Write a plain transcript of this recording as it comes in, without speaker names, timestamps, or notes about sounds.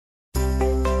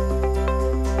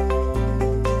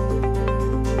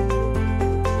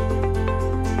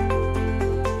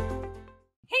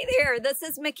there, this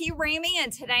is Mikki Ramey,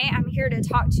 and today I'm here to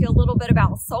talk to you a little bit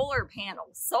about solar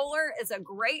panels. Solar is a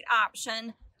great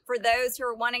option for those who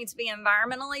are wanting to be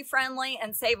environmentally friendly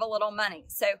and save a little money.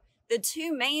 So the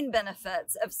two main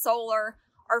benefits of solar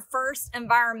are first,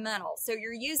 environmental. So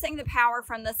you're using the power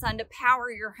from the sun to power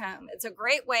your home. It's a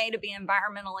great way to be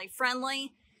environmentally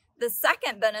friendly. The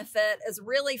second benefit is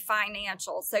really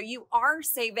financial. So you are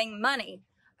saving money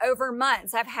over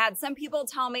months. I've had some people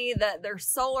tell me that their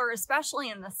solar, especially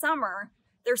in the summer,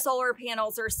 their solar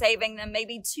panels are saving them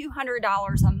maybe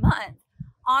 $200 a month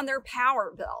on their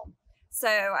power bill. So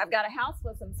I've got a house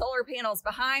with some solar panels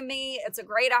behind me. It's a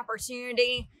great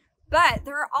opportunity, but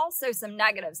there are also some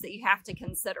negatives that you have to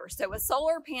consider. So with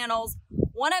solar panels,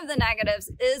 one of the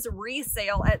negatives is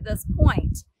resale at this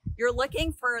point. You're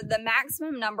looking for the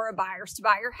maximum number of buyers to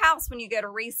buy your house when you go to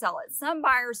resell it. Some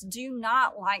buyers do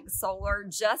not like solar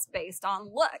just based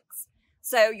on looks.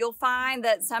 So you'll find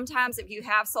that sometimes if you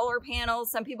have solar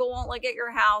panels, some people won't look at your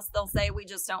house. They'll say, we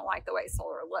just don't like the way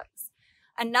solar looks.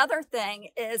 Another thing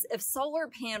is if solar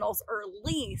panels are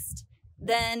leased,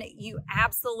 then you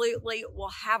absolutely will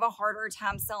have a harder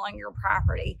time selling your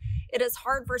property. It is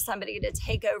hard for somebody to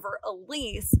take over a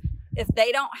lease if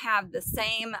they don't have the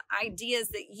same ideas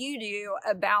that you do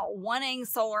about wanting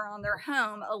solar on their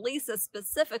home. A lease is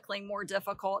specifically more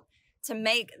difficult to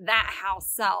make that house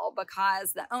sell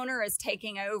because the owner is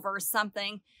taking over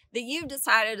something that you've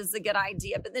decided is a good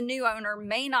idea, but the new owner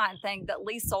may not think that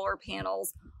leased solar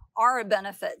panels are a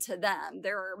benefit to them.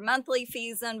 There are monthly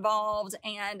fees involved,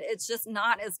 and it's just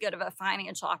not as good of a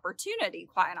financial opportunity,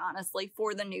 quite honestly,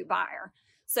 for the new buyer.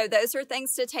 So those are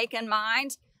things to take in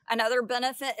mind. Another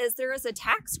benefit is there is a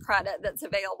tax credit that's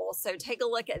available. So take a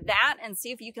look at that and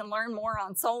see if you can learn more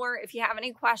on solar. If you have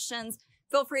any questions,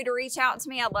 feel free to reach out to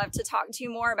me. I'd love to talk to you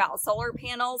more about solar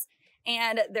panels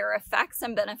and their effects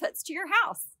and benefits to your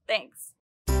house. Thanks.